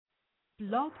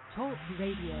Blog Talk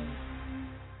Radio.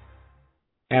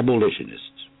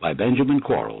 Abolitionists by Benjamin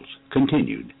Quarles,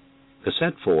 continued.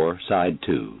 Cassette 4, Side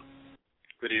 2.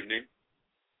 Good evening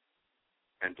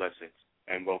and blessings,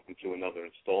 and welcome to another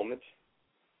installment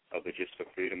of the Gist for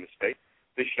Freedom Estate.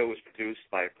 This show is produced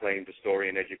by acclaimed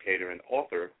historian, educator, and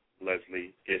author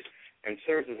Leslie Gist, and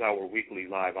serves as our weekly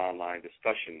live online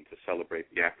discussion to celebrate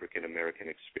the African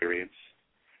American experience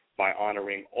by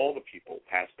honoring all the people,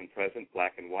 past and present,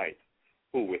 black and white,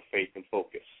 who, with faith and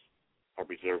focus, are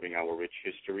preserving our rich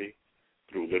history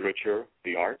through literature,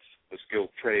 the arts, the skilled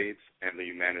trades, and the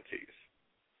humanities.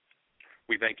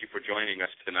 We thank you for joining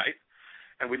us tonight,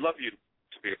 and we'd love you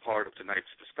to be a part of tonight's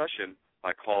discussion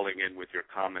by calling in with your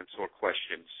comments or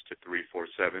questions to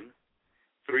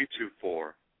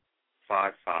 347-324-5552.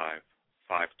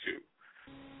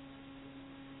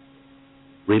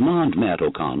 Remond met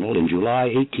O'Connell in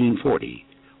July 1840,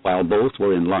 while both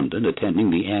were in London attending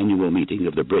the annual meeting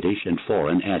of the British and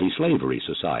Foreign Anti-Slavery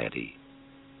Society.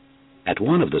 At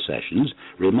one of the sessions,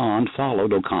 Remond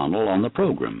followed O'Connell on the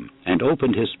program and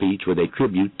opened his speech with a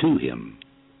tribute to him.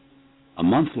 A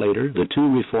month later, the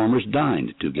two reformers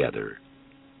dined together.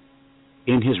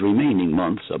 In his remaining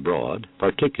months abroad,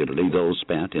 particularly those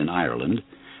spent in Ireland,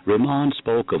 Remond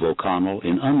spoke of O'Connell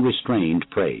in unrestrained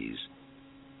praise.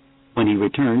 When he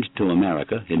returned to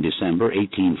America in December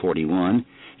 1841,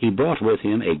 he brought with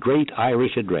him a great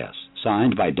Irish address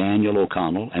signed by Daniel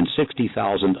O'Connell and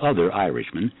 60,000 other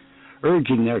Irishmen,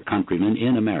 urging their countrymen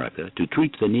in America to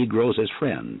treat the Negroes as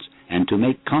friends and to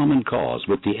make common cause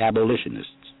with the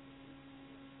abolitionists.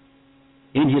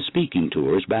 In his speaking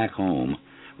tours back home,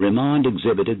 Remond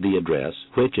exhibited the address,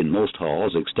 which in most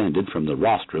halls extended from the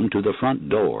rostrum to the front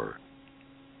door.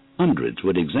 Hundreds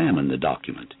would examine the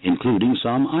document, including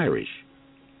some Irish.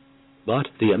 But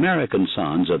the American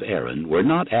sons of Erin were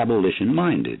not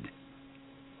abolition-minded.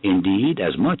 Indeed,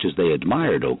 as much as they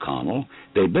admired O'Connell,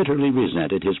 they bitterly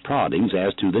resented his proddings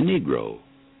as to the Negro.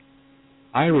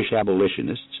 Irish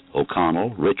abolitionists,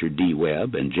 O'Connell, Richard D.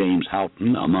 Webb, and James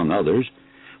Houghton, among others,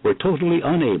 were totally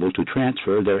unable to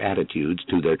transfer their attitudes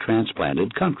to their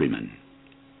transplanted countrymen.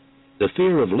 The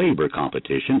fear of labor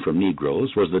competition from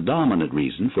Negroes was the dominant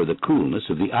reason for the coolness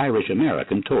of the Irish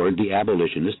American toward the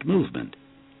abolitionist movement.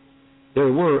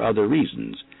 There were other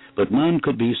reasons, but none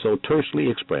could be so tersely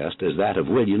expressed as that of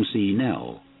William C.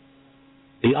 Nell.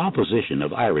 The opposition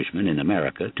of Irishmen in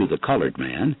America to the colored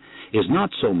man is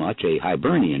not so much a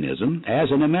Hibernianism as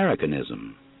an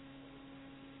Americanism.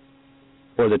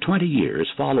 For the 20 years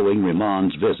following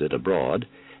Remond's visit abroad,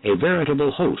 a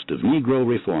veritable host of Negro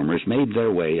reformers made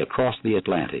their way across the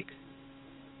Atlantic.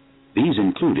 These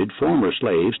included former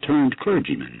slaves turned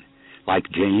clergymen,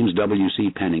 like James W.C.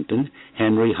 Pennington,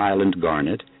 Henry Highland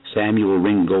Garnett, Samuel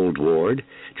Ringgold Ward,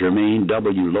 Jermaine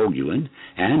W. Loguin,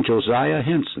 and Josiah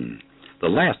Henson, the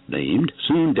last named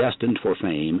soon destined for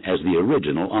fame as the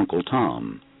original Uncle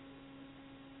Tom.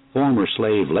 Former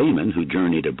slave laymen who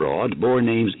journeyed abroad bore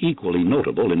names equally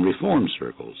notable in reform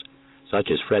circles,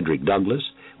 such as Frederick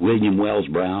Douglass, William Wells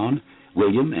Brown,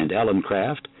 William and Ellen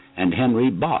Craft, and Henry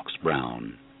Box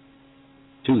Brown.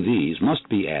 To these must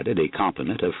be added a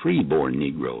complement of free-born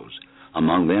Negroes,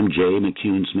 among them J.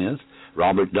 McCune Smith,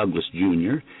 Robert Douglas,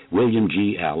 Jr., William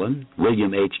G. Allen,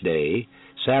 William H. Day,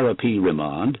 Sarah P.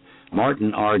 Remond,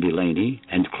 Martin R. Delaney,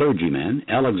 and clergymen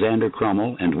Alexander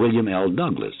Crummell and William L.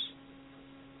 Douglas.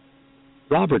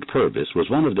 Robert Purvis was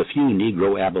one of the few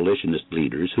Negro abolitionist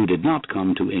leaders who did not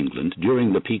come to England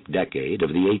during the peak decade of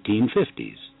the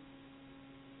 1850s.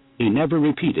 He never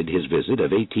repeated his visit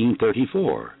of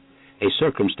 1834, a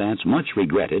circumstance much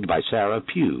regretted by Sarah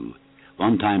Pugh,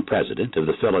 one-time president of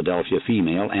the Philadelphia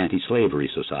Female Anti-Slavery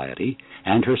Society,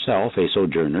 and herself a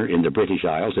sojourner in the British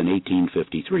Isles in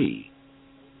 1853.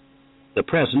 The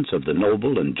presence of the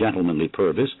noble and gentlemanly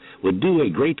Purvis would do a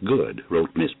great good,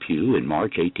 wrote Miss Pugh in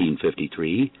March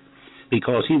 1853,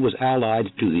 because he was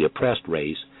allied to the oppressed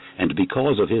race and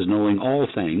because of his knowing all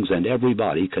things and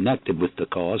everybody connected with the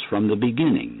cause from the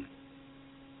beginning.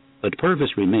 But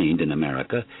Purvis remained in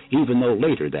America, even though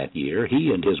later that year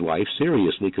he and his wife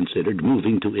seriously considered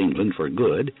moving to England for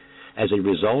good as a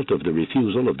result of the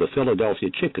refusal of the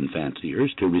Philadelphia chicken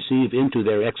fanciers to receive into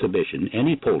their exhibition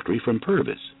any poultry from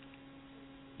Purvis.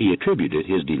 He attributed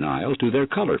his denial to their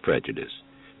color prejudice,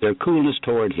 their coolness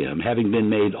toward him having been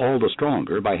made all the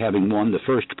stronger by having won the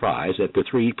first prize at the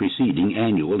 3 preceding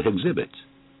annual exhibits.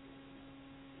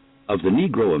 Of the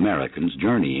Negro Americans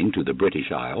journeying to the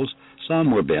British Isles,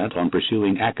 some were bent on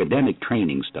pursuing academic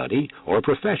training study or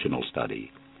professional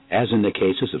study, as in the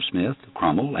cases of Smith,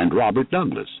 Crummell, and Robert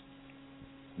Douglass.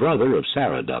 Brother of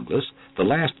Sarah Douglas, the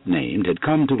last named had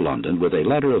come to London with a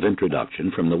letter of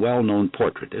introduction from the well-known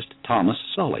portraitist Thomas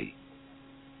Sully.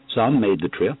 Some made the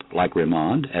trip, like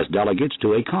Remond, as delegates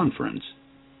to a conference.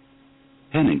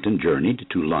 Pennington journeyed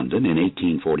to London in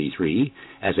 1843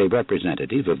 as a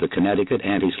representative of the Connecticut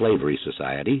Anti-Slavery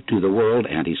Society to the World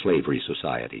Anti-Slavery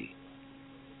Society.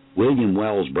 William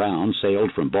Wells Brown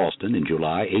sailed from Boston in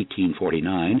July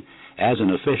 1849 as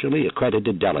an officially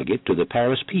accredited delegate to the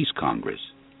Paris Peace Congress.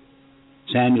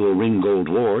 Samuel Ringgold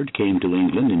Ward came to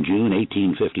England in June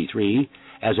 1853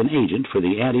 as an agent for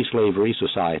the Anti-Slavery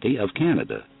Society of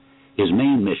Canada, his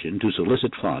main mission to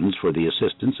solicit funds for the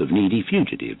assistance of needy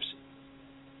fugitives.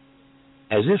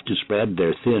 As if to spread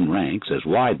their thin ranks as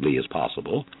widely as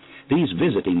possible, these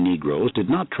visiting Negroes did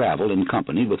not travel in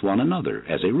company with one another,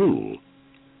 as a rule.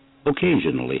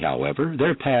 Occasionally, however,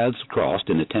 their paths crossed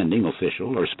in attending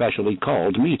official or specially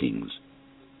called meetings.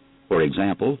 For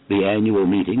example, the annual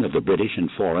meeting of the British and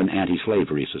Foreign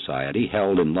Anti-Slavery Society,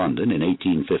 held in London in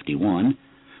 1851,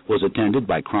 was attended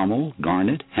by Crummell,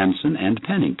 Garnett, Henson, and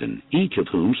Pennington, each of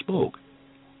whom spoke.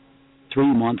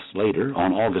 3 months later,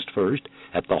 on August 1st,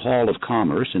 at the Hall of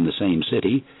Commerce in the same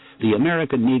city, the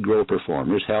American Negro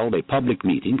performers held a public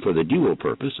meeting for the dual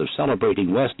purpose of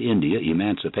celebrating West India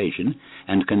emancipation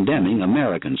and condemning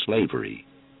American slavery.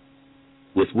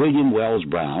 With William Wells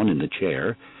Brown in the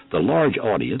chair, the large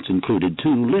audience included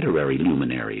 2 literary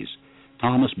luminaries,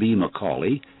 Thomas B.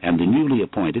 Macaulay and the newly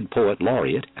appointed poet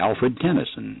laureate Alfred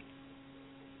Tennyson.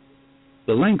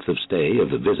 The length of stay of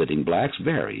the visiting blacks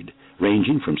varied,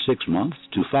 ranging from 6 months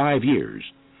to 5 years,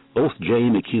 both J.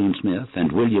 McCune Smith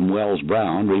and William Wells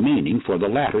Brown remaining for the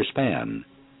latter span.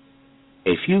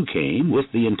 A few came with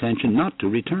the intention not to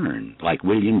return, like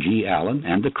William G. Allen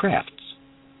and the Crafts.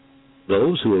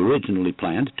 Those who originally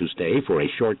planned to stay for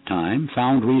a short time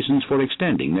found reasons for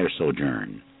extending their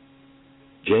sojourn.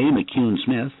 J. McCune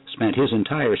Smith spent his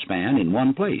entire span in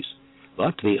one place,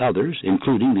 but the others,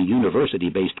 including the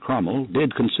university-based Crummell,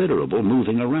 did considerable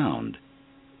moving around.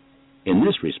 In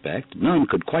this respect, none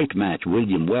could quite match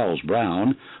William Wells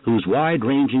Brown, whose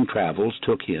wide-ranging travels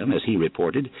took him, as he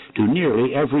reported, to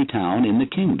nearly every town in the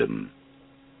kingdom.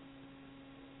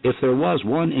 If there was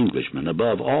one Englishman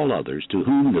above all others to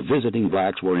whom the visiting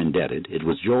blacks were indebted, it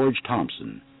was George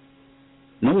Thompson.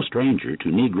 No stranger to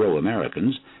Negro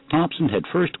Americans, Thompson had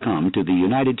first come to the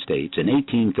United States in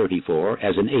 1834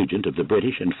 as an agent of the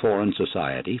British and Foreign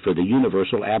Society for the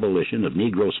Universal Abolition of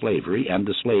Negro Slavery and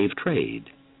the Slave Trade.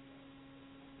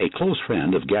 A close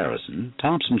friend of Garrison,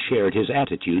 Thompson shared his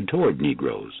attitude toward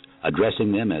Negroes,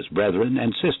 addressing them as brethren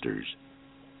and sisters.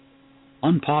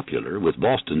 Unpopular with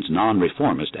Boston's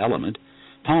non-reformist element,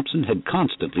 Thompson had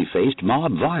constantly faced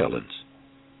mob violence.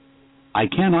 "I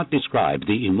cannot describe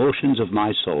the emotions of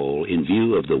my soul in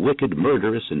view of the wicked,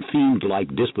 murderous, and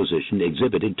fiend-like disposition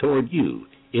exhibited toward you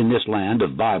in this land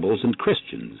of Bibles and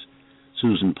Christians,"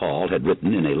 Susan Paul had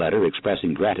written in a letter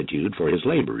expressing gratitude for his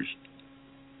labors.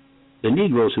 The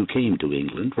Negroes who came to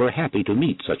England were happy to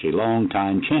meet such a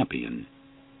long-time champion.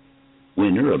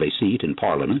 Winner of a seat in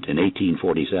Parliament in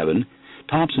 1847,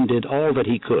 Thompson did all that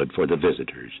he could for the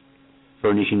visitors,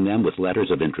 furnishing them with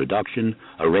letters of introduction,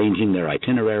 arranging their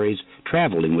itineraries,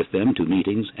 traveling with them to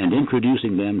meetings, and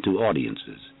introducing them to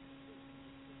audiences.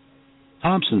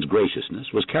 Thompson's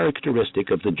graciousness was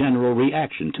characteristic of the general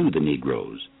reaction to the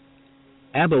Negroes.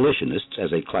 Abolitionists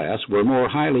as a class were more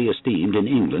highly esteemed in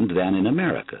England than in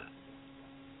America.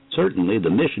 Certainly the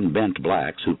mission-bent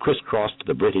blacks who crisscrossed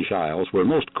the British Isles were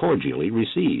most cordially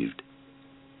received.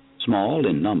 Small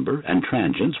in number and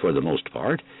transients for the most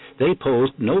part, they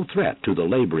posed no threat to the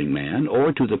laboring man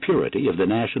or to the purity of the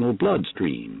national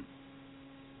bloodstream.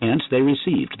 Hence they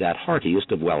received that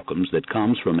heartiest of welcomes that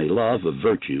comes from a love of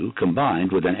virtue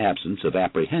combined with an absence of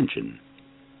apprehension.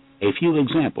 A few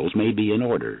examples may be in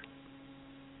order.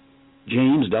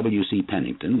 James W.C.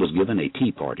 Pennington was given a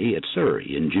tea party at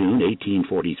Surrey in June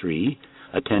 1843,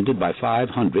 attended by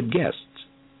 500 guests.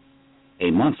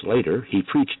 A month later, he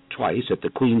preached twice at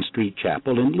the Queen Street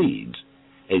Chapel in Leeds,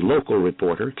 a local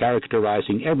reporter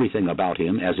characterizing everything about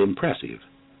him as impressive.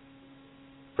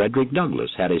 Frederick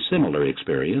Douglass had a similar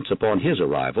experience upon his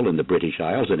arrival in the British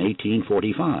Isles in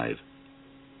 1845.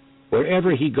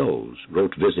 "Wherever he goes,"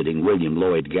 wrote visiting William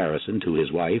Lloyd Garrison to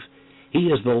his wife, "he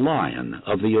is the lion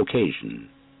of the occasion."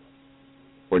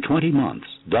 For 20 months,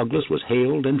 Douglass was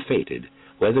hailed and feted,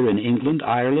 whether in England,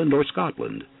 Ireland, or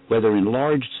Scotland, whether in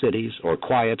large cities or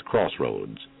quiet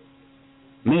crossroads.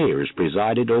 Mayors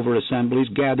presided over assemblies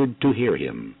gathered to hear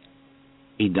him.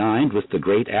 He dined with the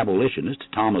great abolitionist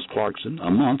Thomas Clarkson a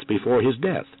month before his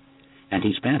death, and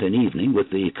he spent an evening with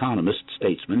the economist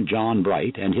statesman John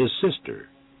Bright and his sister.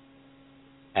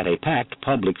 At a packed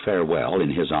public farewell in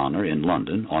his honor in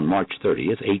London on March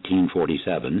 30th,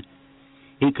 1847,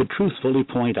 he could truthfully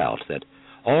point out that,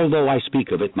 although I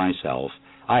speak of it myself,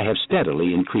 I have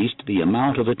steadily increased the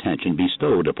amount of attention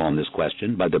bestowed upon this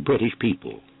question by the British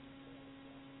people.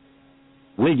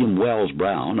 William Wells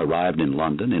Brown arrived in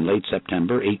London in late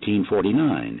September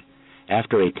 1849,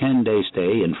 after a 10-day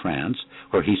stay in France,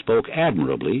 where he spoke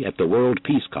admirably at the World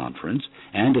Peace Conference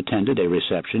and attended a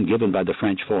reception given by the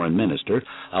French Foreign Minister,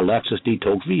 Alexis de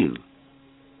Tocqueville.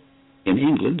 In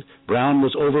England, Brown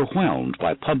was overwhelmed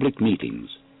by public meetings.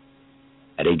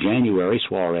 At a January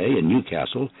soiree in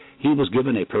Newcastle, he was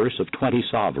given a purse of 20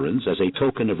 sovereigns as a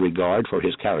token of regard for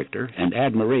his character and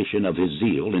admiration of his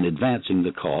zeal in advancing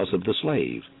the cause of the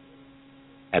slave.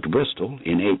 At Bristol,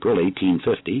 in April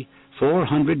 1850,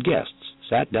 400 guests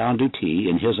sat down to tea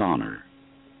in his honor.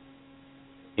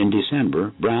 In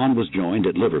December, Brown was joined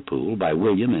at Liverpool by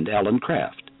William and Ellen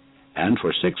Craft, and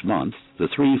for 6 months the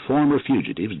three former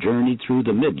fugitives journeyed through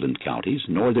the Midland counties,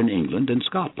 northern England, and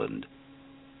Scotland.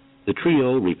 The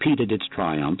trio repeated its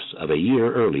triumphs of a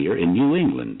year earlier in New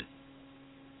England.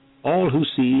 All who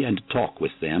see and talk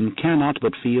with them cannot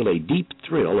but feel a deep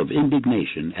thrill of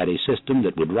indignation at a system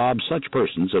that would rob such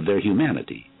persons of their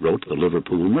humanity, wrote the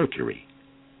Liverpool Mercury.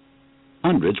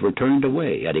 Hundreds were turned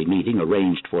away at a meeting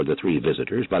arranged for the three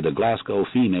visitors by the Glasgow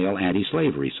Female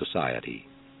Anti-Slavery Society.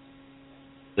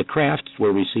 The Crafts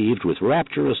were received with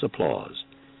rapturous applause,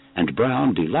 and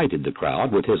Brown delighted the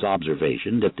crowd with his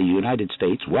observation that the United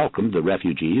States welcomed the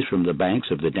refugees from the banks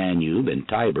of the Danube and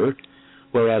Tiber,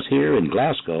 whereas here in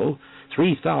Glasgow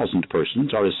 3,000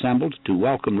 persons are assembled to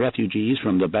welcome refugees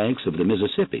from the banks of the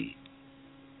Mississippi.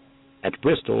 At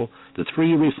Bristol, the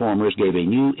three reformers gave a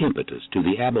new impetus to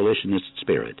the abolitionist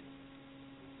spirit.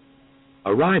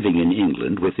 Arriving in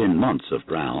England within months of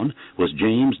Brown was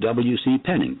James W.C.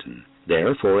 Pennington,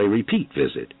 there for a repeat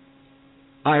visit.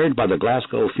 Hired by the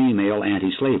Glasgow Female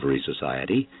Anti-Slavery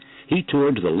Society, he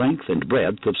toured the length and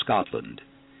breadth of Scotland,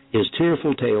 his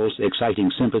tearful tales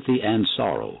exciting sympathy and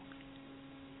sorrow.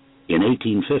 In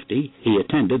 1850, he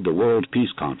attended the World Peace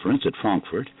Conference at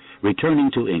Frankfurt, returning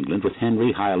to England with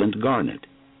Henry Highland Garnet.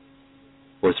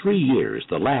 For 3 years,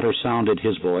 the latter sounded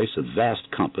his voice of vast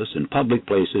compass in public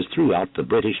places throughout the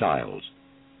British Isles.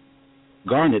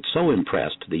 Garnet so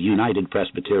impressed the United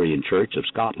Presbyterian Church of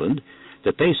Scotland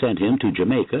that they sent him to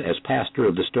Jamaica as pastor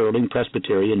of the Sterling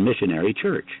Presbyterian Missionary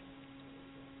Church.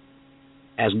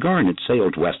 As Garnet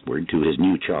sailed westward to his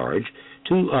new charge,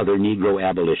 2 other Negro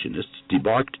abolitionists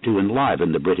debarked to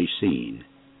enliven the British scene.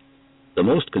 The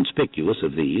most conspicuous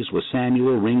of these was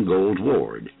Samuel Ringgold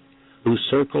Ward, whose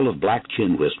circle of black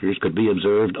chin whiskers could be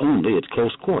observed only at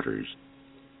close quarters.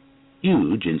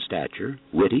 Huge in stature,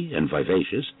 witty and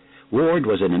vivacious, Ward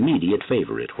was an immediate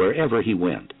favorite wherever he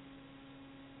went.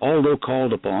 Although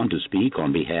called upon to speak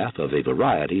on behalf of a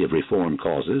variety of reform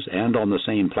causes and on the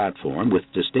same platform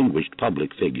with distinguished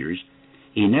public figures,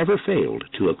 he never failed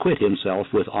to acquit himself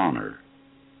with honor.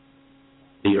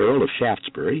 The Earl of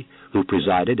Shaftesbury, who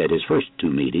presided at his first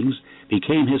 2 meetings,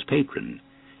 became his patron,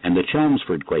 and the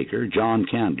Chelmsford Quaker, John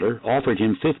Candler, offered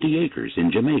him 50 acres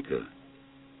in Jamaica.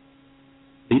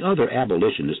 The other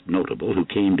abolitionist notable who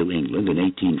came to England in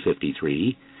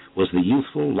 1853 was the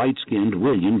youthful, light-skinned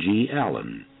William G.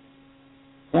 Allen.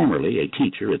 Formerly a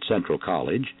teacher at Central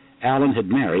College, Allen had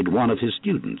married one of his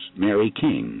students, Mary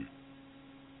King.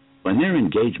 When their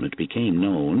engagement became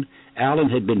known, Allen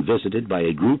had been visited by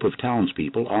a group of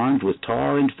townspeople armed with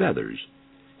tar and feathers,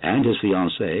 and his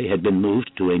fiancée had been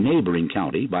moved to a neighboring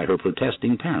county by her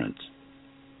protesting parents.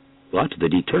 But the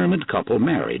determined couple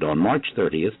married on March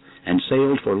 30th and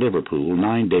sailed for Liverpool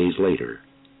 9 days later.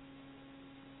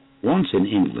 Once in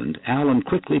England, Allen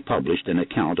quickly published an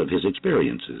account of his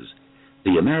experiences,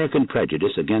 The American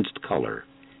Prejudice Against Color,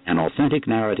 an authentic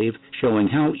narrative showing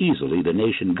how easily the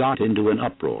nation got into an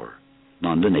uproar.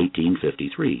 London,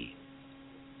 1853.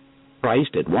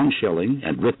 Priced at 1 shilling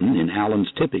and written in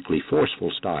Allen's typically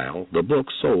forceful style, the book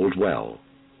sold well.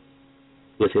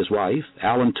 With his wife,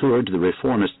 Allen toured the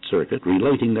reformist circuit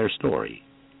relating their story.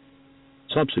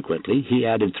 Subsequently, he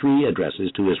added 3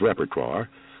 addresses to his repertoire,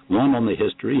 one on the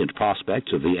history and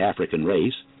prospects of the African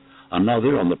race,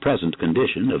 another on the present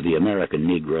condition of the American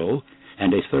Negro,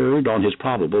 and a third on his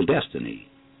probable destiny.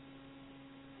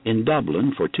 In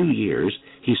Dublin, for 2 years,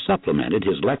 he supplemented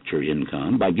his lecture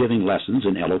income by giving lessons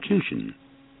in elocution.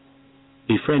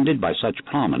 Befriended by such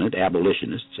prominent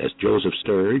abolitionists as Joseph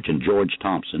Sturge and George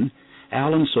Thompson,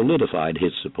 Allen solidified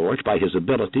his support by his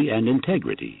ability and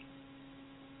integrity.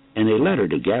 In a letter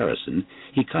to Garrison,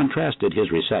 he contrasted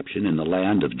his reception in the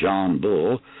land of John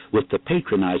Bull with the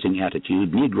patronizing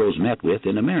attitude Negroes met with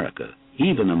in America,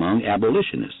 even among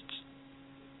abolitionists.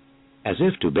 As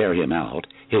if to bear him out,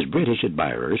 his British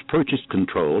admirers purchased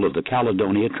control of the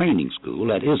Caledonia Training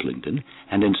School at Islington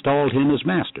and installed him as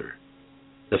master,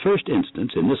 the first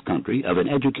instance in this country of an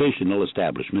educational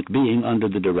establishment being under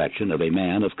the direction of a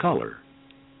man of color.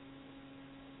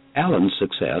 Allen's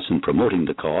success in promoting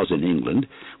the cause in England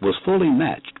was fully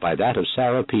matched by that of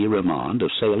Sarah P. Remond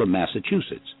of Salem,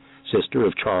 Massachusetts, sister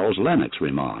of Charles Lennox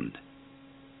Remond.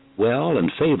 Well and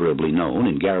favorably known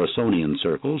in Garrisonian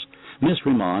circles, Miss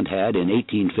Remond had in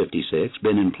 1856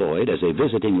 been employed as a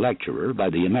visiting lecturer by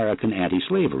the American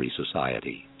Anti-Slavery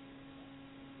Society.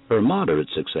 Her moderate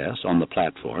success on the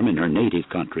platform in her native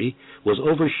country was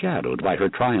overshadowed by her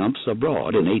triumphs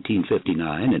abroad in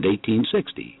 1859 and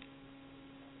 1860.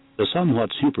 The somewhat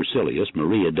supercilious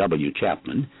Maria W.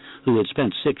 Chapman, who had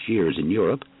spent 6 years in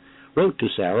Europe, wrote to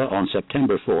Sarah on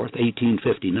September 4,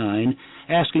 1859,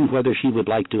 asking whether she would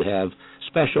like to have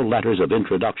special letters of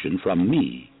introduction from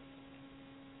me.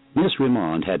 Miss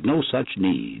Remond had no such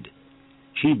need.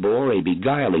 She bore a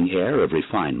beguiling air of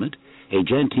refinement, a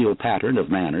genteel pattern of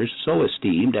manners so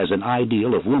esteemed as an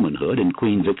ideal of womanhood in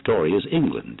Queen Victoria's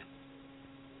England.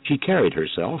 She carried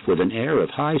herself with an air of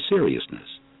high seriousness.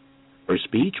 Her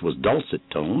speech was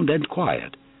dulcet-toned and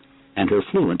quiet, and her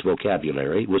fluent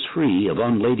vocabulary was free of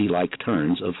unladylike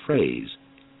turns of phrase.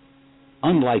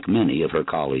 Unlike many of her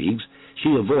colleagues,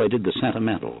 she avoided the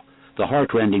sentimental, the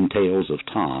heart-rending tales of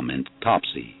Tom and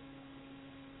Topsy.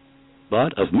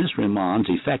 But of Miss Remond's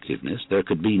effectiveness there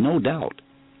could be no doubt.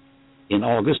 In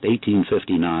August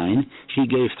 1859, she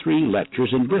gave 3 lectures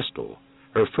in Bristol,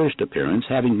 her first appearance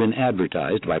having been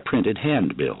advertised by printed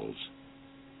handbills.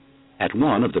 At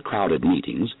one of the crowded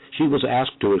meetings, she was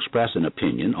asked to express an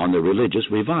opinion on the religious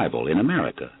revival in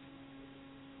America.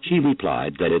 She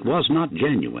replied that it was not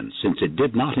genuine, since it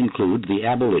did not include the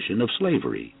abolition of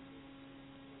slavery.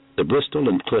 The Bristol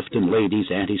and Clifton Ladies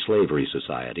Anti-Slavery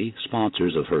Society,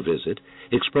 sponsors of her visit,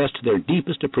 expressed their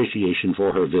deepest appreciation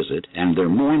for her visit and their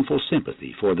mournful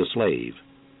sympathy for the slave.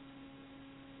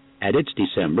 At its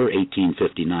December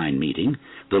 1859 meeting,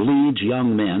 the Leeds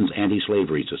Young Men's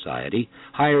Anti-Slavery Society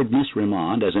hired Miss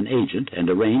Remond as an agent and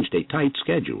arranged a tight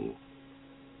schedule.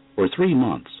 For 3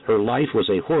 months, her life was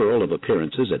a whirl of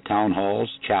appearances at town halls,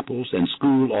 chapels, and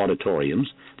school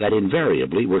auditoriums that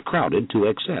invariably were crowded to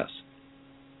excess.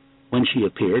 When she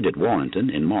appeared at Warrenton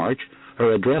in March,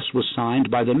 her address was signed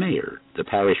by the mayor, the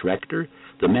parish rector,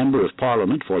 the member of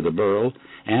Parliament for the borough,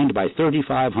 and by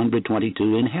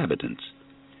 3,522 inhabitants,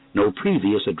 no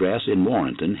previous address in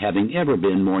Warrenton having ever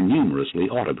been more numerously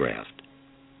autographed.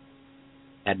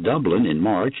 At Dublin in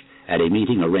March, at a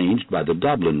meeting arranged by the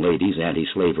Dublin Ladies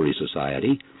Anti-Slavery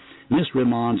Society, Miss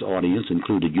Remond's audience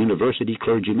included university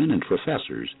clergymen and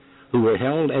professors who were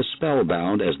held as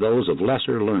spellbound as those of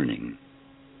lesser learning.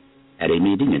 At a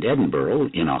meeting in Edinburgh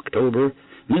in October,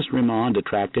 Miss Remond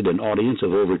attracted an audience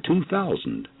of over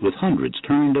 2,000, with hundreds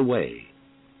turned away.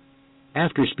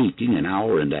 After speaking an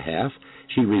hour and a half,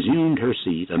 she resumed her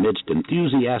seat amidst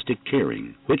enthusiastic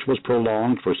cheering, which was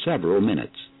prolonged for several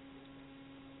minutes.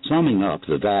 Summing up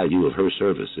the value of her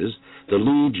services, the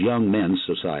Leeds Young Men's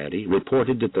Society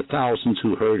reported that the thousands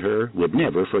who heard her would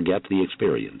never forget the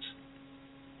experience.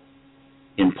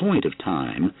 In point of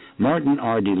time, Martin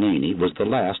R. Delaney was the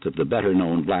last of the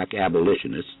better-known black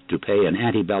abolitionists to pay an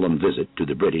antebellum visit to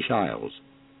the British Isles.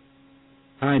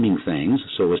 Timing things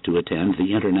so as to attend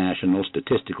the International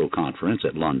Statistical Conference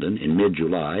at London in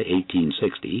mid-July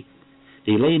 1860,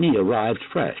 Delaney arrived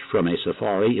fresh from a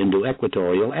safari into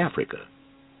equatorial Africa.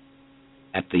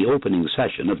 At the opening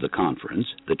session of the conference,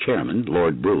 the chairman,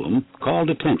 Lord Brougham, called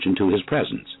attention to his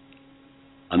presence.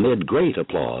 Amid great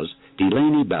applause,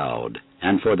 Delaney bowed,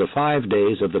 and for the 5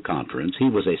 days of the conference he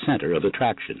was a center of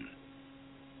attraction.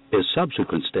 His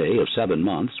subsequent stay of 7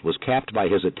 months was capped by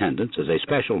his attendance as a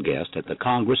special guest at the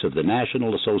Congress of the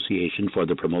National Association for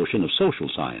the Promotion of Social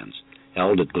Science,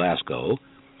 held at Glasgow,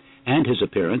 and his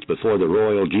appearance before the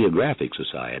Royal Geographic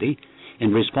Society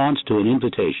in response to an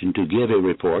invitation to give a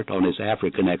report on his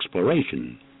African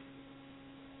exploration.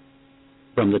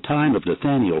 From the time of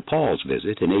Nathaniel Paul's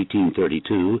visit in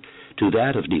 1832 to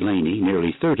that of Delaney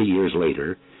nearly 30 years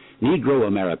later, Negro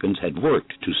Americans had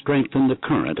worked to strengthen the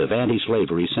current of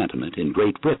anti-slavery sentiment in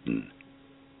Great Britain.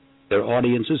 Their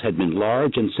audiences had been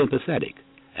large and sympathetic,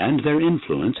 and their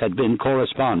influence had been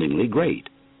correspondingly great.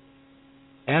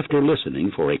 After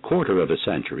listening for a quarter of a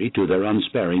century to their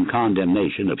unsparing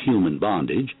condemnation of human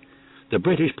bondage, the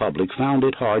British public found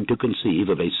it hard to conceive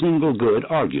of a single good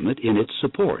argument in its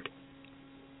support.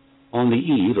 On the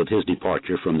eve of his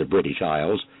departure from the British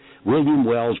Isles, William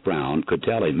Wells Brown could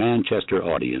tell a Manchester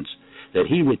audience that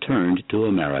he returned to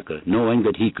America knowing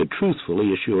that he could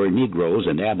truthfully assure Negroes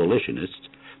and abolitionists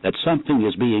that something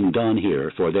is being done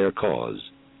here for their cause.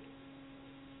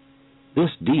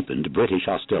 This deepened British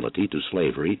hostility to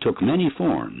slavery took many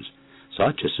forms,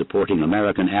 such as supporting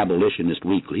American abolitionist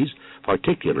weeklies,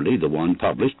 particularly the one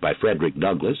published by Frederick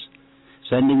Douglass,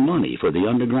 sending money for the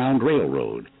Underground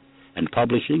Railroad, and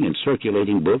publishing and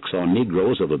circulating books on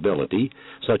Negroes of ability,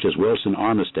 such as Wilson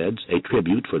Armistead's A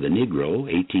Tribute for the Negro,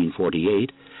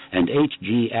 1848, and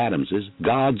H.G. Adams's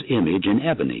God's Image in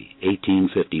Ebony,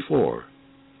 1854.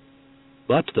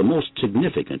 But the most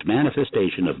significant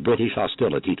manifestation of British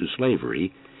hostility to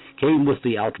slavery came with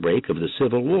the outbreak of the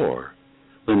Civil War,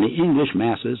 when the English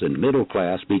masses and middle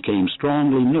class became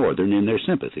strongly Northern in their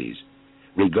sympathies,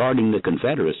 regarding the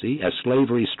Confederacy as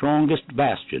slavery's strongest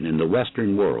bastion in the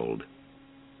Western world.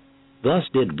 Thus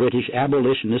did British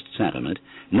abolitionist sentiment,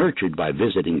 nurtured by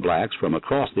visiting blacks from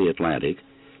across the Atlantic,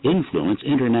 influence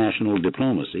international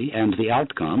diplomacy and the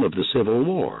outcome of the Civil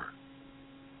War.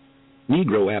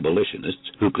 Negro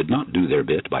abolitionists, who could not do their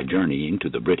bit by journeying to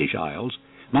the British Isles,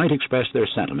 might express their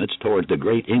sentiments toward the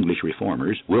great English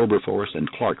reformers Wilberforce and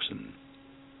Clarkson.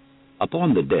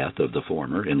 Upon the death of the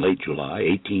former in late July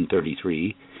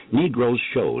 1833, Negroes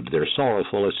showed their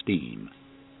sorrowful esteem.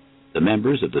 The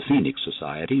members of the Phoenix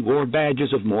Society wore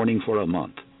badges of mourning for a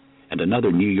month, and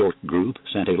another New York group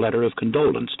sent a letter of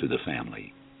condolence to the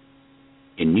family.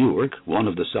 In Newark, one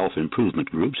of the self-improvement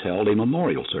groups held a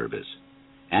memorial service,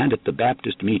 and at the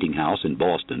Baptist Meeting House in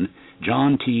Boston,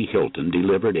 John T. Hilton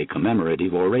delivered a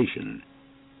commemorative oration.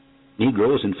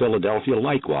 Negroes in Philadelphia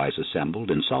likewise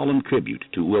assembled in solemn tribute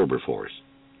to Wilberforce.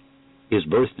 His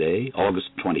birthday, August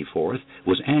 24th,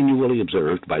 was annually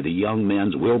observed by the Young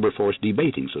Men's Wilberforce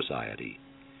Debating Society,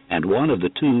 and one of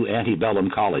the two antebellum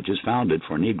colleges founded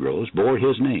for Negroes bore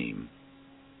his name.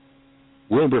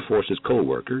 Wilberforce's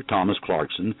co-worker, Thomas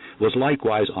Clarkson, was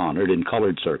likewise honored in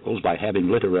colored circles by having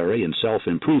literary and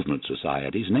self-improvement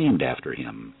societies named after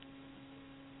him.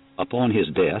 Upon his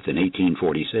death in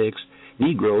 1846,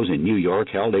 Negroes in New York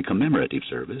held a commemorative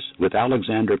service, with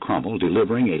Alexander Crummell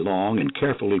delivering a long and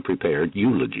carefully prepared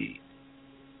eulogy.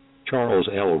 Charles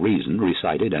L. Reason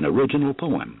recited an original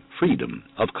poem, Freedom,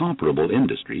 of comparable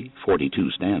industry,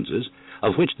 42 stanzas,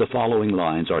 of which the following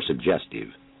lines are suggestive.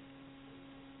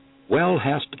 Well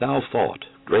hast thou fought,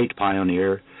 great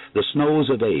pioneer, the snows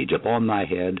of age upon thy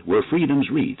head were freedom's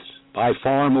wreaths, by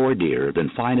far more dear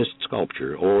than finest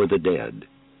sculpture o'er the dead.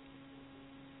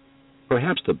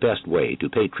 Perhaps the best way to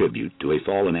pay tribute to a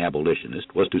fallen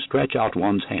abolitionist was to stretch out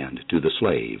one's hand to the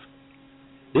slave.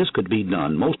 This could be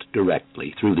done most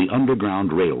directly through the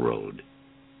Underground Railroad.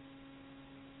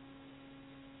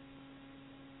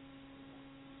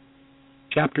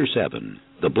 Chapter 7.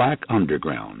 The Black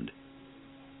Underground.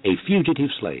 A Fugitive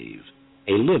Slave,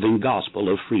 a Living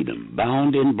Gospel of Freedom,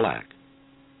 Bound in Black.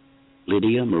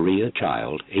 Lydia Maria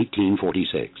Child,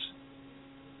 1846.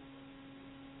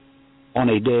 On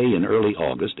a day in early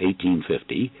August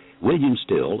 1850, William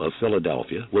Still of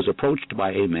Philadelphia was approached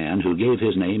by a man who gave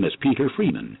his name as Peter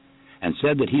Freeman and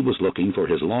said that he was looking for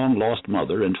his long-lost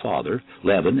mother and father,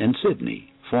 Levin and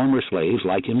Sidney, former slaves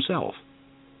like himself.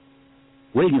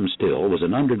 William Still was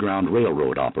an Underground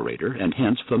Railroad operator and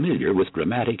hence familiar with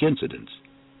dramatic incidents.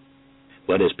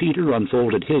 But as Peter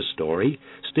unfolded his story,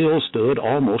 Still stood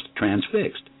almost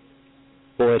transfixed.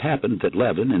 For it happened that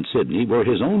Levin and Sidney were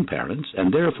his own parents,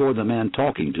 and therefore the man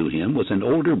talking to him was an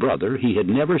older brother he had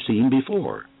never seen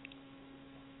before.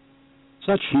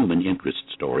 Such human interest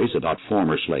stories about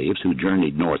former slaves who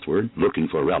journeyed northward looking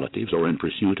for relatives or in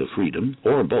pursuit of freedom,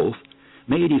 or both,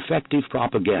 made effective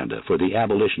propaganda for the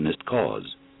abolitionist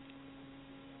cause.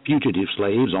 Fugitive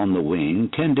slaves on the wing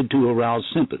tended to arouse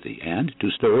sympathy and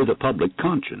to stir the public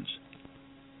conscience.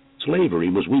 Slavery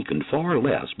was weakened far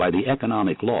less by the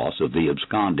economic loss of the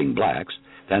absconding blacks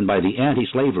than by the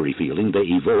anti-slavery feeling they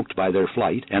evoked by their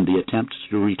flight and the attempts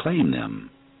to reclaim them.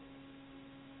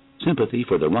 Sympathy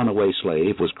for the runaway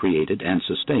slave was created and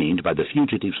sustained by the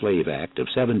Fugitive Slave Act of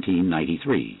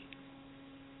 1793.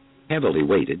 Heavily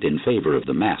weighted in favor of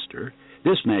the master,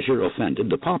 this measure offended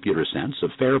the popular sense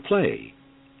of fair play.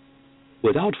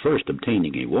 Without first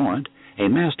obtaining a warrant, a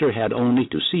master had only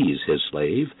to seize his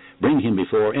slave, bring him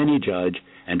before any judge,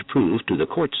 and prove to the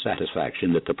court's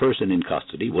satisfaction that the person in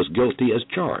custody was guilty as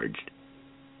charged.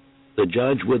 The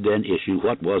judge would then issue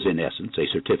what was in essence a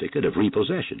certificate of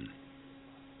repossession.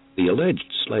 The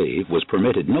alleged slave was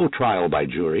permitted no trial by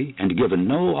jury and given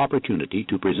no opportunity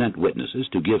to present witnesses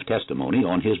to give testimony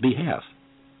on his behalf.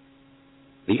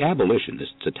 The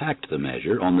abolitionists attacked the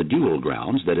measure on the dual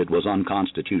grounds that it was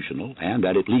unconstitutional and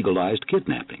that it legalized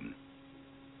kidnapping.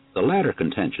 The latter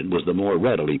contention was the more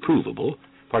readily provable,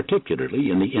 particularly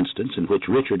in the instance in which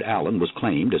Richard Allen was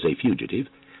claimed as a fugitive,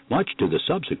 much to the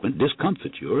subsequent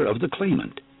discomfiture of the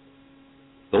claimant.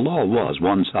 The law was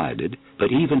one-sided,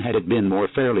 but even had it been more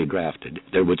fairly drafted,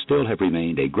 there would still have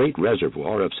remained a great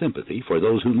reservoir of sympathy for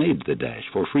those who made the dash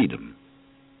for freedom.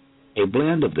 A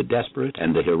blend of the desperate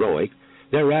and the heroic,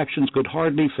 their actions could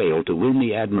hardly fail to win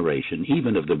the admiration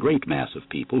even of the great mass of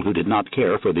people who did not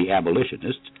care for the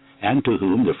abolitionists, and to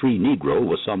whom the free Negro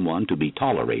was someone to be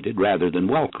tolerated rather than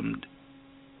welcomed.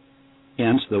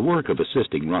 Hence, the work of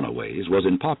assisting runaways was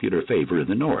in popular favor in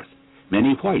the North,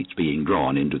 many whites being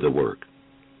drawn into the work.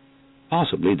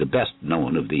 Possibly the best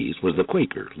known of these was the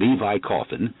Quaker, Levi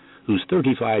Coffin, whose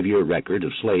 35-year record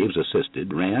of slaves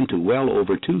assisted ran to well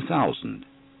over 2,000.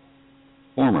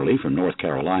 Formerly from North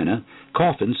Carolina,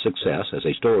 Coffin's success as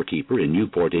a storekeeper in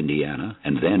Newport, Indiana,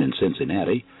 and then in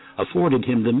Cincinnati, afforded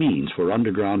him the means for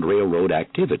Underground Railroad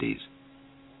activities.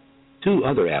 Two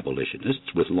other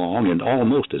abolitionists with long and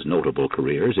almost as notable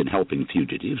careers in helping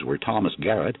fugitives were Thomas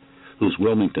Garrett, whose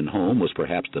Wilmington home was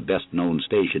perhaps the best-known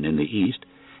station in the East,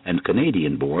 and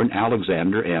Canadian-born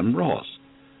Alexander M. Ross,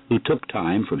 who took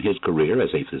time from his career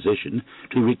as a physician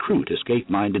to recruit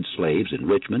escape-minded slaves in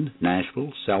Richmond,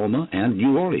 Nashville, Selma, and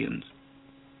New Orleans.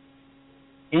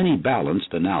 Any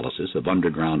balanced analysis of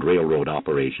Underground Railroad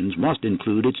operations must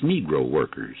include its Negro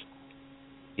workers.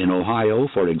 In Ohio,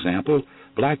 for example,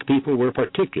 black people were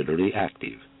particularly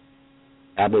active.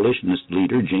 Abolitionist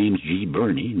leader James G.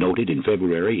 Birney noted in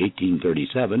February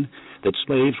 1837 that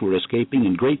slaves were escaping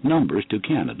in great numbers to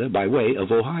Canada by way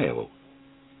of Ohio.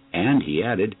 And, he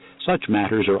added, such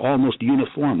matters are almost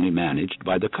uniformly managed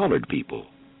by the colored people.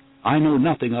 I know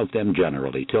nothing of them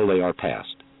generally till they are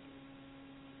passed.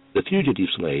 The fugitive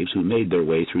slaves who made their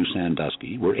way through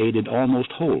Sandusky were aided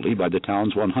almost wholly by the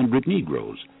town's 100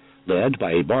 Negroes, led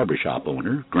by a barbershop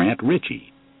owner, Grant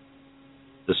Ritchie.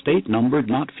 The state numbered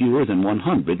not fewer than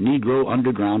 100 Negro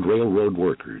Underground Railroad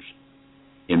workers.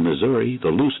 In Missouri, the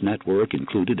loose network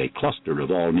included a cluster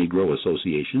of all Negro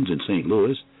associations in St.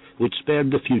 Louis, which sped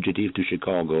the fugitive to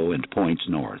Chicago and points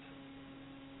north.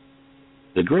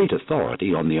 The great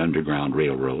authority on the Underground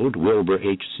Railroad, Wilbur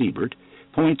H. Siebert,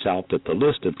 points out that the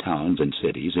list of towns and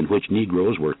cities in which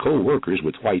Negroes were co-workers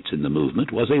with whites in the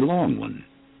movement was a long one.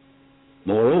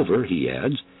 Moreover, he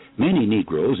adds, many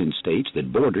Negroes in states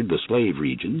that bordered the slave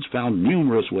regions found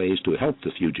numerous ways to help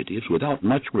the fugitives without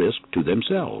much risk to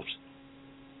themselves.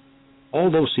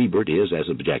 Although Siebert is as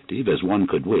objective as one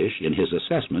could wish in his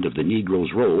assessment of the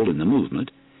Negro's role in the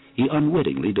movement, he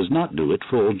unwittingly does not do it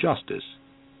full justice.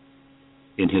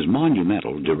 In his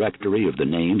monumental Directory of the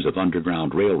Names of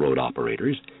Underground Railroad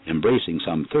Operators, embracing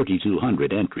some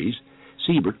 3,200 entries,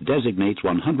 Siebert designates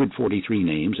 143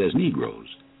 names as Negroes.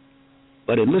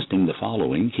 But in listing the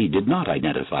following, he did not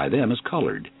identify them as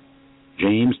colored: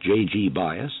 James J.G.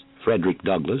 Bias, Frederick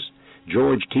Douglass,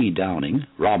 George T. Downing,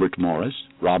 Robert Morris,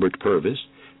 Robert Purvis,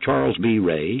 Charles B.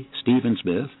 Ray, Stephen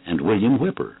Smith, and William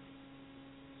Whipper.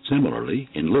 Similarly,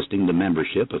 in listing the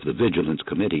membership of the Vigilance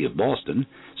Committee of Boston,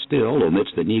 still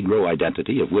omits the Negro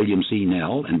identity of William C.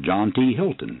 Nell and John T.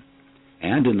 Hilton,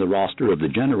 and in the roster of the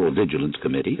General Vigilance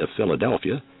Committee of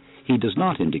Philadelphia, he does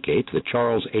not indicate that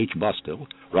Charles H. Bustill,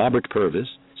 Robert Purvis,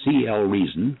 C. L.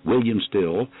 Reason, William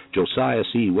Still, Josiah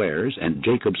C. Wares, and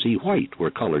Jacob C. White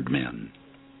were colored men.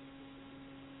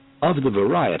 Of the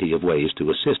variety of ways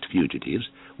to assist fugitives,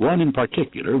 one in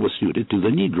particular was suited to the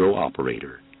Negro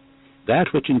operator, that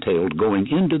which entailed going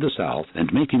into the South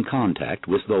and making contact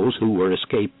with those who were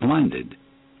escape-blinded.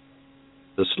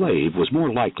 The slave was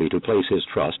more likely to place his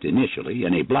trust initially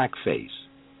in a black face.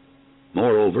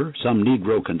 Moreover, some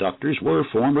Negro conductors were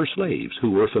former slaves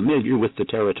who were familiar with the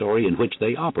territory in which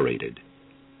they operated.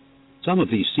 Some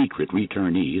of these secret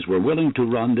returnees were willing to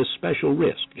run this special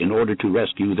risk in order to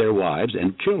rescue their wives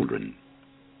and children.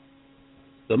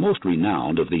 The most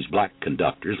renowned of these black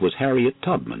conductors was Harriet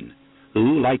Tubman,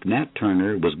 who, like Nat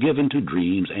Turner, was given to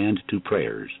dreams and to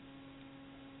prayers.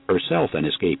 Herself an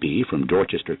escapee from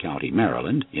Dorchester County,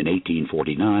 Maryland, in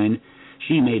 1849,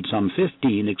 she made some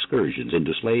 15 excursions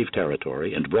into slave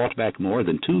territory and brought back more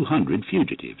than 200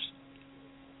 fugitives.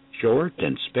 Short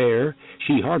and spare,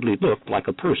 she hardly looked like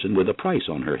a person with a price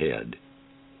on her head.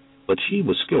 But she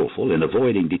was skillful in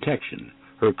avoiding detection,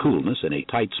 her coolness in a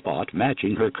tight spot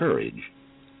matching her courage.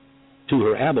 To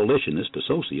her abolitionist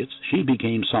associates, she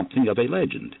became something of a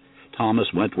legend, Thomas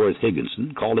Wentworth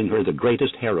Higginson calling her the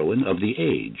greatest heroine of the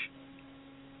age.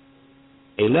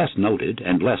 A less noted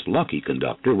and less lucky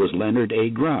conductor was Leonard A.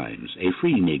 Grimes, a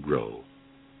free Negro.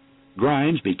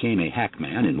 Grimes became a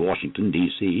hackman in Washington,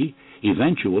 D.C.,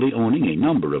 eventually owning a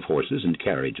number of horses and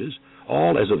carriages,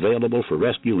 all as available for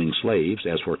rescuing slaves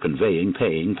as for conveying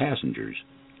paying passengers.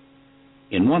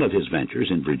 In one of his ventures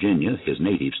in Virginia, his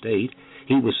native state,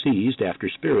 he was seized after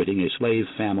spiriting a slave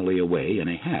family away in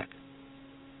a hack.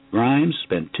 Grimes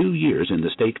spent 2 years in the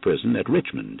state prison at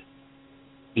Richmond.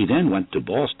 He then went to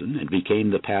Boston and became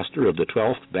the pastor of the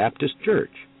 12th Baptist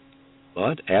Church.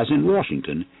 But, as in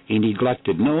Washington, he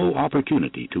neglected no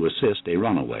opportunity to assist a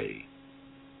runaway.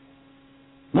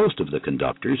 Most of the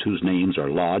conductors whose names are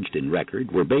lodged in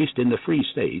record were based in the free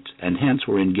states and hence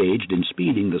were engaged in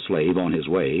speeding the slave on his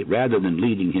way rather than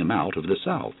leading him out of the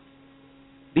South.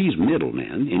 These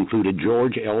middlemen included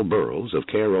George L. Burroughs of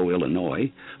Cairo, Illinois,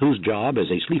 whose job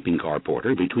as a sleeping car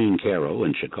porter between Cairo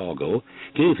and Chicago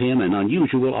gave him an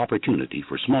unusual opportunity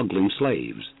for smuggling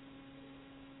slaves.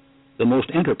 The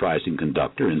most enterprising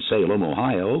conductor in Salem,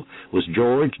 Ohio, was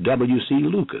George W.C.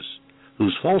 Lucas,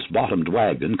 whose false-bottomed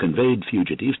wagon conveyed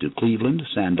fugitives to Cleveland,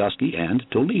 Sandusky, and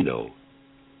Toledo.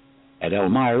 At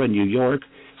Elmira, New York,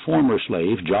 former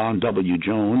slave John W.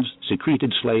 Jones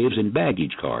secreted slaves in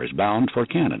baggage cars bound for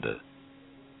Canada.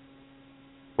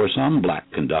 For some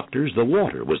black conductors, the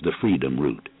water was the freedom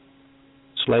route.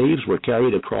 Slaves were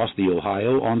carried across the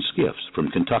Ohio on skiffs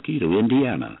from Kentucky to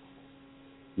Indiana.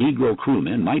 Negro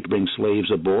crewmen might bring slaves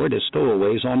aboard as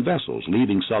stowaways on vessels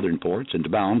leaving southern ports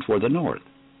and bound for the north.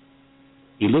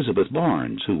 Elizabeth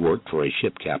Barnes, who worked for a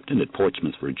ship captain at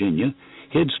Portsmouth, Virginia,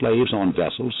 hid slaves on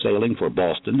vessels sailing for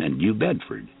Boston and New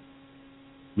Bedford.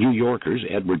 New Yorkers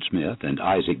Edward Smith and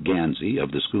Isaac Gansey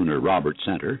of the schooner Robert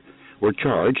Center were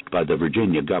charged by the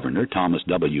Virginia governor, Thomas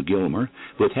W. Gilmer,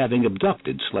 with having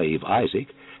abducted slave Isaac,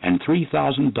 and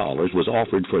 $3,000 was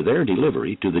offered for their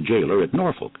delivery to the jailer at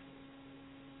Norfolk.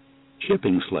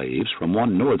 Shipping slaves from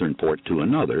one northern port to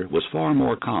another was far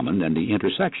more common than the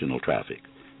intersectional traffic,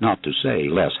 not to say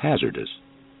less hazardous.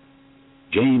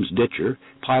 James Ditcher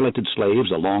piloted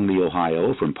slaves along the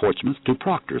Ohio from Portsmouth to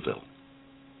Proctorville.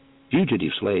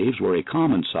 Fugitive slaves were a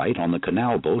common sight on the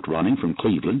canal boat running from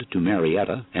Cleveland to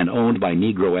Marietta and owned by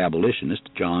Negro abolitionist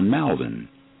John Malvin.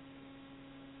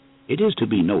 It is to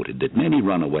be noted that many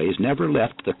runaways never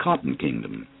left the Cotton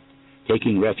Kingdom,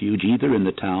 taking refuge either in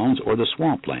the towns or the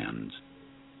swamplands.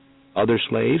 Other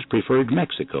slaves preferred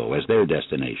Mexico as their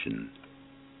destination.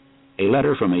 A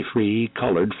letter from a free,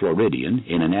 colored Floridian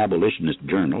in an abolitionist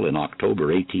journal in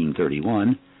October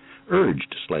 1831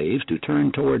 urged slaves to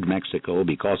turn toward Mexico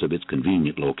because of its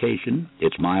convenient location,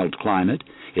 its mild climate,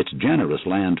 its generous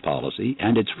land policy,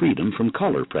 and its freedom from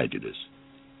color prejudice.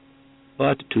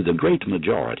 But to the great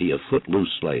majority of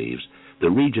footloose slaves, the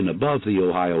region above the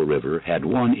Ohio River had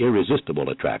one irresistible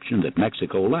attraction that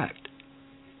Mexico lacked: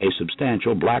 a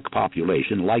substantial black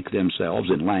population like themselves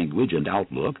in language and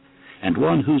outlook, and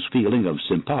one whose feeling of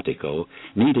simpatico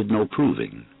needed no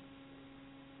proving.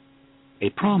 A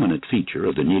prominent feature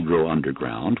of the Negro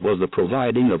underground was the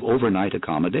providing of overnight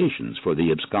accommodations for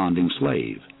the absconding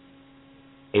slave.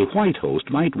 A white host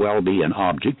might well be an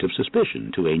object of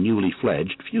suspicion to a newly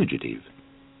fledged fugitive.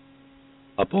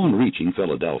 Upon reaching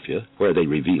Philadelphia, where they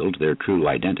revealed their true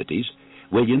identities,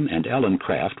 William and Ellen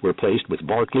Craft were placed with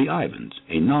Barclay Ivins,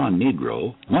 a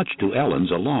non-Negro, much to Ellen's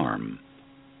alarm.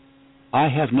 "I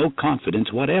have no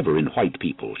confidence whatever in white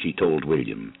people," she told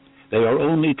William. "They are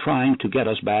only trying to get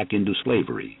us back into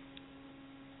slavery."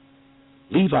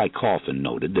 Levi Coffin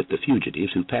noted that the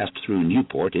fugitives who passed through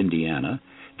Newport, Indiana,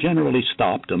 generally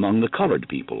stopped among the colored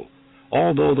people,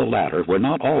 although the latter were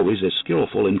not always as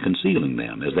skillful in concealing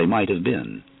them as they might have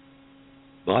been.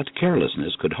 But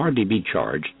carelessness could hardly be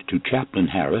charged to Chaplain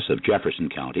Harris of Jefferson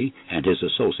County and his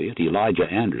associate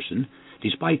Elijah Anderson,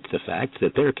 despite the fact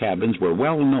that their cabins were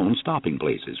well-known stopping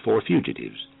places for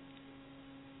fugitives.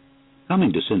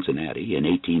 Coming to Cincinnati in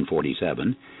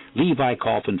 1847, Levi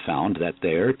Coffin found that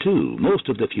there, too, most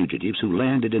of the fugitives who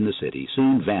landed in the city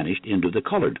soon vanished into the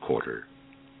colored quarter.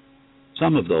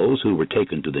 Some of those who were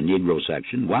taken to the Negro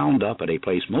section wound up at a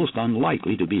place most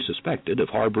unlikely to be suspected of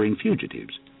harboring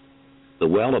fugitives: the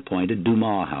well-appointed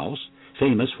Dumas House,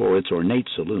 famous for its ornate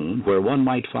saloon where one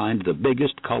might find the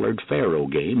biggest colored faro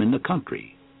game in the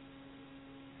country.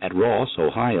 At Ross,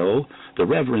 Ohio, the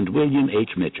Reverend William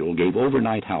H. Mitchell gave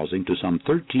overnight housing to some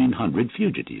 1,300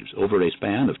 fugitives over a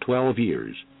span of 12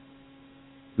 years.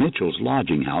 Mitchell's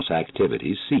lodging house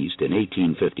activities ceased in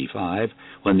 1855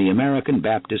 when the American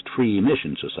Baptist Free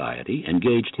Mission Society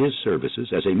engaged his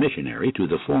services as a missionary to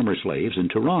the former slaves in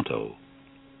Toronto.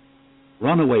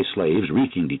 Runaway slaves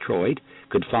reaching Detroit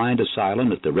could find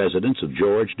asylum at the residence of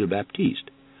George de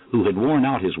Baptiste, who had worn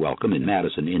out his welcome in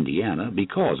Madison, Indiana,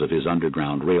 because of his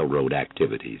Underground Railroad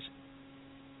activities.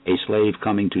 A slave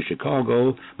coming to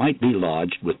Chicago might be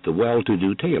lodged with the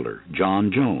well-to-do tailor,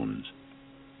 John Jones.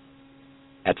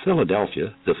 At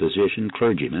Philadelphia, the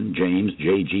physician-clergyman James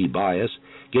J.G. Bias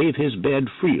gave his bed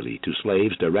freely to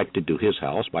slaves directed to his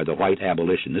house by the white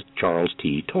abolitionist Charles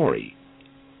T. Torrey.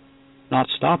 Not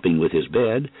stopping with his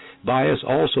bed, Bias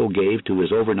also gave to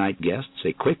his overnight guests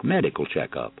a quick medical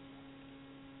checkup.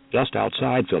 Just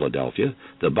outside Philadelphia,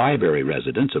 the Byberry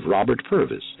residence of Robert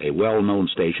Purvis, a well-known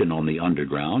station on the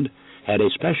Underground, had a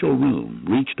special room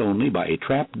reached only by a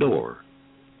trap door.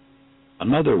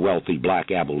 Another wealthy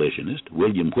black abolitionist,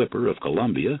 William Whipper of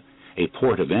Columbia, a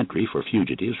port of entry for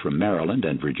fugitives from Maryland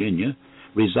and Virginia,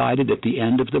 resided at the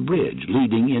end of the bridge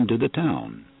leading into the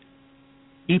town.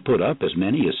 He put up as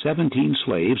many as 17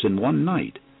 slaves in one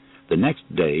night, the next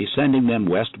day sending them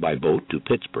west by boat to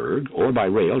Pittsburgh or by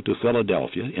rail to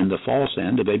Philadelphia in the false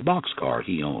end of a boxcar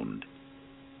he owned.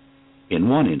 In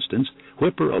one instance,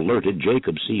 Whipper alerted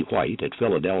Jacob C. White at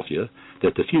Philadelphia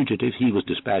that the fugitive he was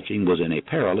dispatching was in a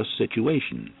perilous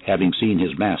situation, having seen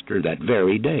his master that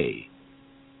very day.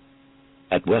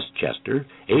 At Westchester,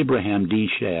 Abraham D.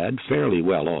 Shadd, fairly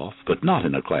well off, but not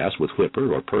in a class with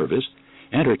Whipper or Purvis,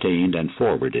 entertained and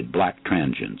forwarded black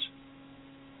transients.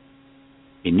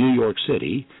 In New York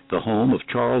City, the home of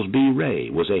Charles B. Ray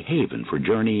was a haven for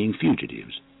journeying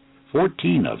fugitives,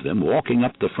 14 of them walking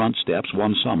up the front steps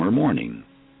one summer morning.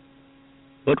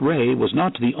 But Ray was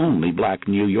not the only black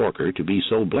New Yorker to be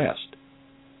so blessed.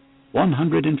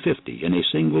 150 in a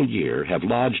single year have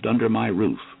lodged under my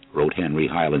roof, wrote Henry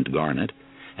Highland Garnet,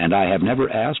 and I have never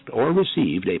asked or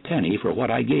received a penny for what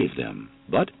I gave them,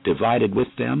 but divided with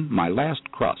them my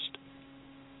last crust.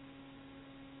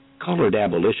 Colored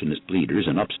abolitionist leaders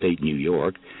in upstate New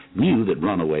York knew that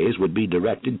runaways would be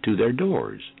directed to their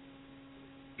doors.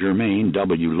 Germain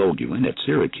W. Loguin at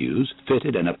Syracuse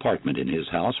fitted an apartment in his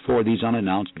house for these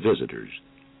unannounced visitors.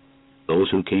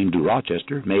 Those who came to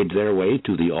Rochester made their way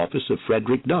to the office of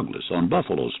Frederick Douglass on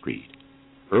Buffalo Street,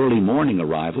 early morning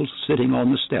arrivals sitting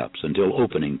on the steps until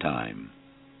opening time.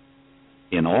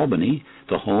 In Albany,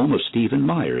 the home of Stephen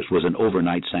Myers was an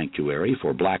overnight sanctuary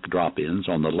for black drop-ins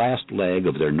on the last leg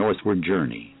of their northward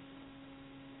journey.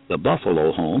 The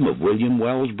Buffalo home of William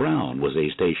Wells Brown was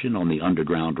a station on the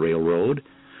Underground Railroad,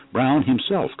 Brown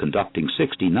himself conducting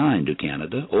 69 to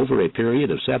Canada over a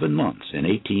period of 7 months in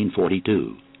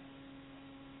 1842.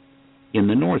 In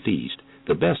the Northeast,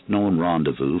 the best-known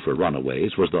rendezvous for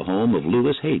runaways was the home of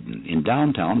Lewis Hayden in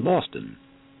downtown Boston.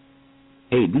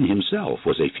 Hayden himself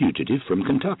was a fugitive from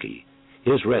Kentucky,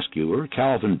 his rescuer,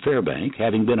 Calvin Fairbank,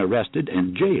 having been arrested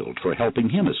and jailed for helping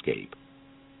him escape.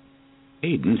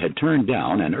 Hayden had turned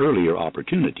down an earlier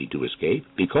opportunity to escape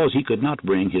because he could not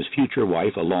bring his future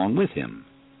wife along with him.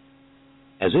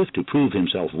 As if to prove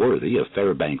himself worthy of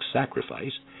Fairbank's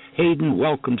sacrifice, Hayden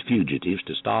welcomed fugitives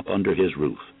to stop under his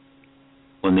roof.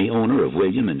 When the owner of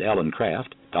William and Ellen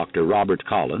Craft, Dr. Robert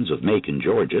Collins of Macon,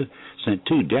 Georgia, sent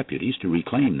 2 deputies to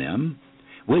reclaim them,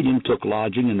 William took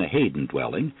lodging in the Hayden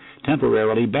dwelling,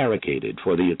 temporarily barricaded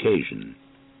for the occasion.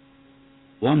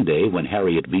 One day when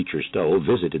Harriet Beecher Stowe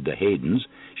visited the Haydens,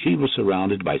 she was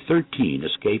surrounded by 13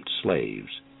 escaped slaves.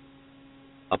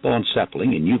 Upon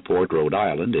settling in Newport, Rhode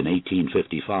Island in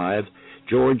 1855,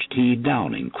 George T.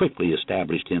 Downing quickly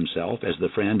established himself as the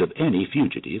friend of any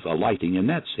fugitive alighting in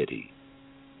that city.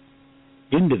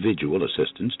 Individual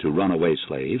assistance to runaway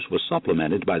slaves was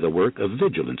supplemented by the work of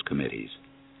vigilance committees,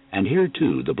 and here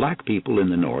too the black people in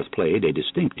the North played a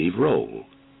distinctive role.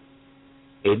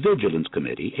 A vigilance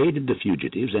committee aided the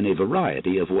fugitives in a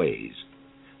variety of ways,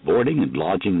 boarding and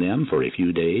lodging them for a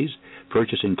few days,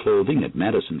 purchasing clothing and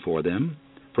medicine for them,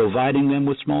 providing them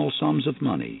with small sums of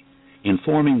money,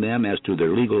 informing them as to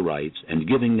their legal rights, and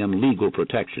giving them legal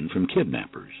protection from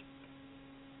kidnappers.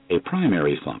 A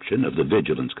primary function of the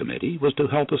Vigilance Committee was to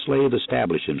help a slave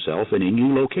establish himself in a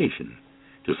new location,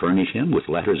 to furnish him with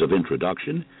letters of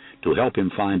introduction, to help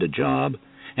him find a job,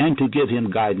 and to give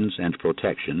him guidance and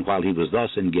protection while he was thus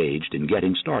engaged in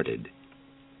getting started.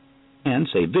 Hence,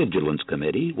 a Vigilance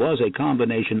Committee was a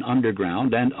combination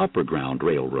underground and upperground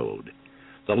railroad,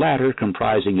 the latter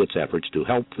comprising its efforts to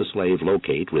help the slave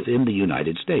locate within the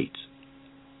United States.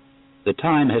 The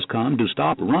time has come to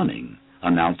stop running,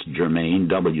 announced Germain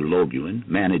W. Loguin,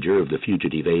 manager of the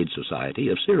Fugitive Aid Society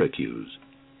of Syracuse.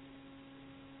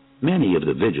 Many of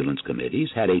the vigilance committees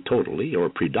had a totally or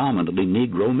predominantly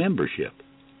Negro membership.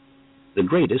 The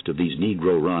greatest of these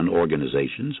Negro-run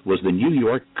organizations was the New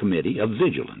York Committee of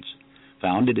Vigilance,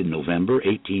 founded in November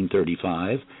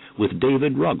 1835, with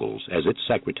David Ruggles as its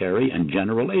secretary and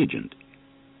general agent.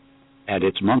 At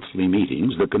its monthly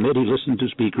meetings, the committee listened to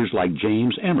speakers like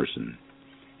James Emerson,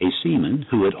 a seaman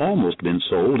who had almost been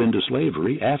sold into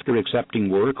slavery after accepting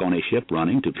work on a ship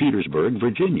running to Petersburg,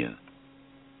 Virginia.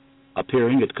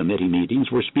 Appearing at committee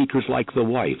meetings were speakers like the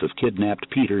wife of kidnapped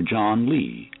Peter John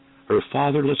Lee, her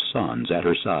fatherless sons at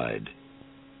her side.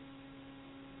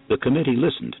 The committee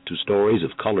listened to stories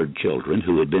of colored children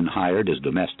who had been hired as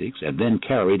domestics and then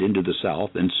carried into the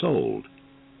South and sold.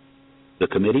 The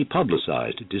committee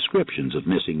publicized descriptions of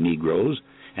missing Negroes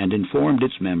and informed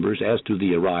its members as to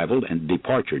the arrival and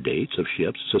departure dates of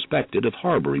ships suspected of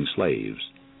harboring slaves.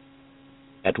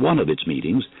 At one of its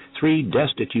meetings, 3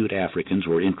 destitute Africans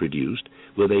were introduced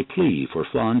with a plea for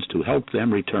funds to help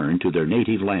them return to their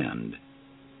native land.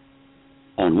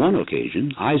 On one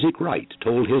occasion, Isaac Wright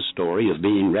told his story of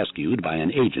being rescued by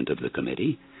an agent of the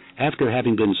committee after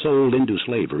having been sold into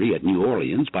slavery at New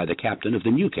Orleans by the captain of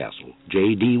the Newcastle,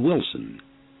 J.D. Wilson.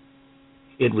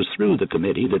 It was through the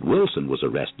committee that Wilson was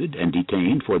arrested and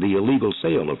detained for the illegal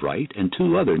sale of Wright and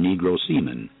 2 other Negro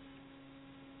seamen.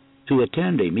 To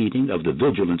attend a meeting of the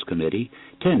Vigilance Committee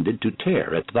tended to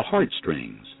tear at the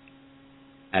heartstrings.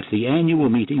 At the annual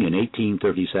meeting in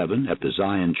 1837 at the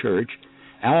Zion Church,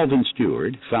 Alvin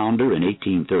Stewart, founder in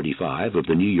 1835 of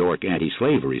the New York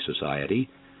Anti-Slavery Society,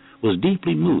 was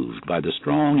deeply moved by the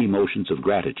strong emotions of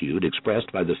gratitude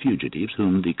expressed by the fugitives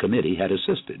whom the committee had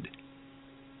assisted.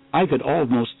 "I could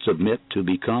almost submit to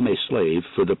become a slave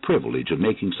for the privilege of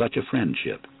making such a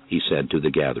friendship," he said to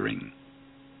the gathering.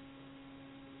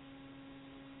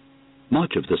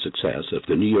 Much of the success of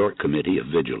the New York Committee of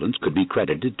Vigilance could be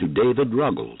credited to David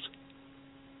Ruggles.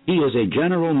 "He is a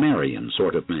General Marion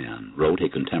sort of man," wrote a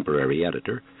contemporary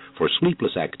editor, "for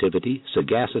sleepless activity,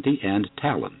 sagacity, and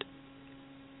talent."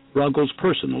 Ruggles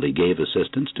personally gave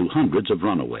assistance to hundreds of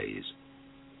runaways.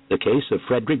 The case of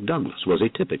Frederick Douglass was a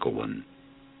typical one.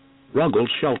 Ruggles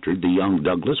sheltered the young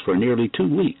Douglass for nearly 2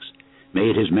 weeks,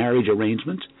 made his marriage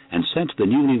arrangements, and sent the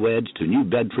newlyweds to New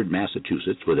Bedford,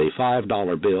 Massachusetts, with a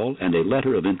 $5 bill and a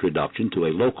letter of introduction to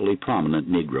a locally prominent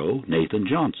Negro, Nathan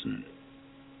Johnson.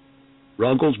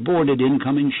 Ruggles boarded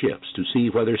incoming ships to see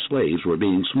whether slaves were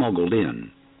being smuggled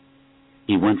in.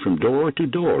 He went from door to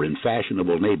door in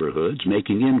fashionable neighborhoods,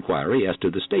 making inquiry as to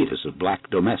the status of black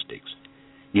domestics,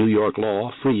 New York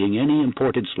law freeing any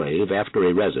imported slave after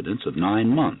a residence of 9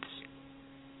 months.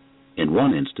 In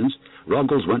one instance,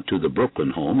 Ruggles went to the Brooklyn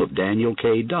home of Daniel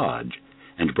K. Dodge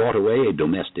and brought away a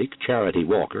domestic, Charity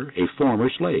Walker, a former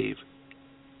slave.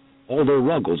 Although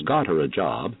Ruggles got her a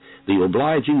job, the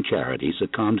obliging Charity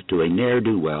succumbed to a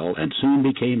ne'er-do-well and soon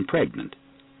became pregnant,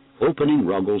 opening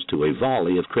Ruggles to a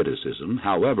volley of criticism,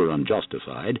 however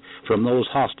unjustified, from those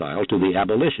hostile to the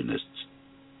abolitionists.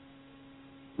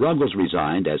 Ruggles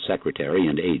resigned as secretary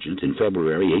and agent in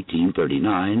February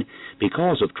 1839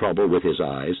 because of trouble with his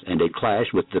eyes and a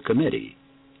clash with the committee.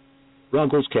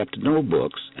 Ruggles kept no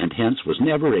books and hence was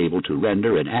never able to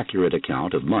render an accurate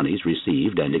account of monies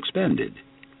received and expended.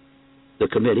 The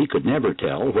committee could never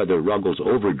tell whether Ruggles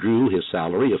overdrew his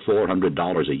salary of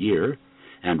 $400 a year,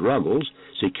 and Ruggles,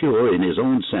 secure in his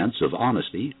own sense of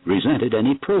honesty, resented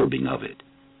any probing of it.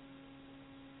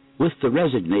 With the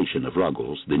resignation of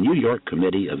Ruggles, the New York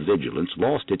Committee of Vigilance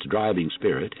lost its driving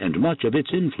spirit and much of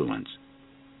its influence.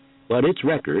 But its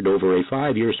record over a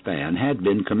 5-year span had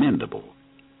been commendable.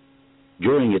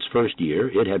 During its first year,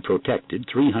 it had protected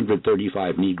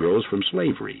 335 Negroes from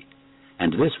slavery,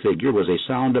 and this figure was a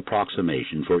sound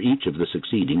approximation for each of the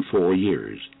succeeding 4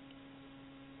 years.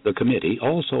 The committee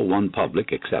also won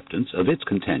public acceptance of its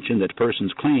contention that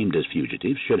persons claimed as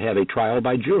fugitives should have a trial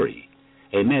by jury,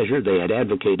 a measure they had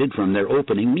advocated from their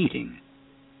opening meeting.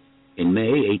 In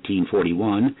May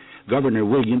 1841, Governor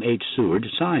William H. Seward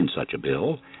signed such a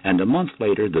bill, and a month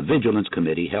later the Vigilance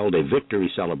Committee held a victory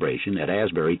celebration at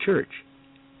Asbury Church.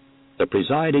 The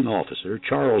presiding officer,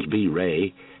 Charles B.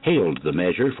 Ray, hailed the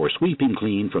measure for sweeping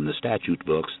clean from the statute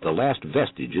books the last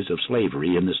vestiges of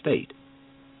slavery in the state.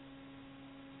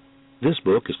 This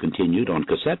book is continued on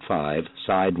Cassette 5,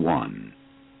 Side 1.